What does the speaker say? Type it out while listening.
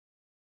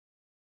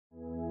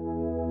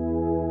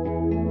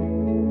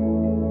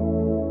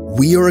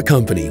We are a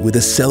company with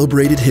a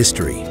celebrated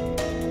history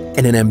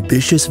and an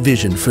ambitious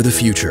vision for the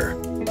future.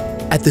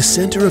 At the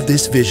center of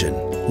this vision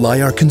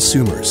lie our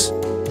consumers,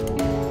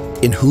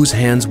 in whose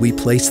hands we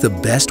place the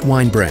best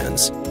wine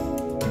brands,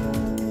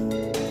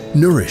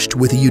 nourished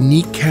with the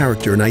unique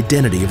character and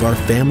identity of our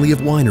family of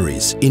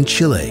wineries in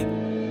Chile,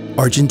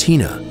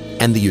 Argentina,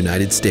 and the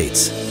United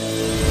States.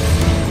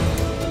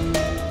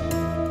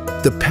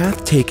 The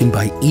path taken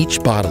by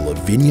each bottle of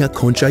Viña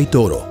Concha y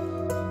Toro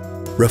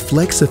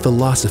reflects a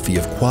philosophy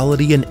of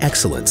quality and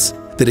excellence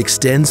that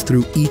extends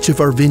through each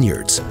of our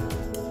vineyards,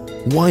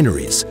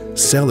 wineries,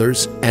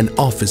 cellars, and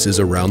offices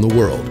around the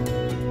world.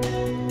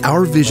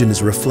 Our vision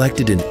is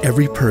reflected in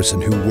every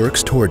person who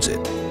works towards it,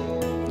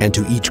 and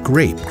to each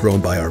grape grown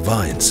by our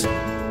vines.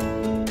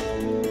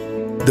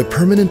 The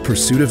permanent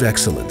pursuit of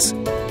excellence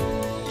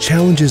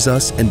challenges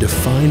us and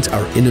defines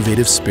our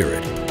innovative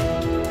spirit.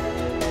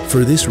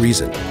 For this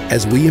reason,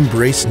 as we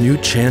embrace new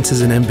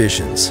chances and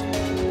ambitions,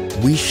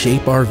 we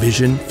shape our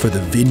vision for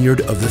the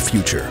vineyard of the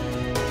future.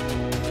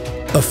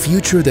 A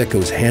future that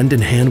goes hand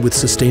in hand with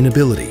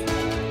sustainability,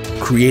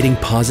 creating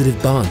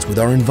positive bonds with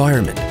our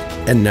environment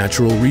and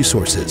natural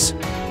resources,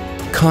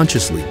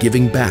 consciously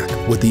giving back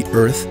what the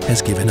earth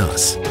has given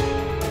us.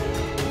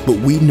 But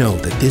we know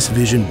that this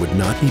vision would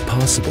not be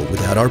possible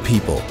without our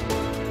people,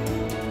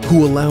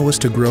 who allow us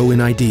to grow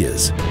in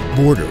ideas,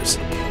 borders,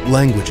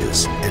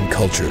 languages, and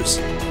cultures.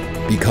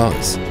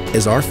 Because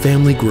as our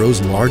family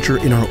grows larger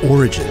in our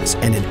origins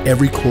and in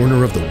every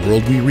corner of the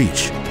world we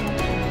reach,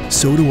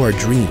 so do our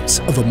dreams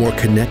of a more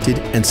connected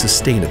and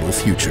sustainable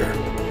future.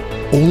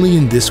 Only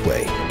in this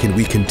way can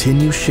we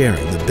continue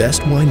sharing the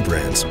best wine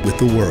brands with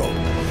the world,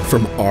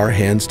 from our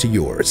hands to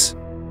yours.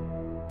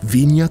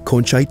 Viña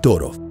Concha y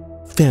Toro,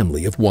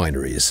 family of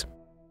wineries.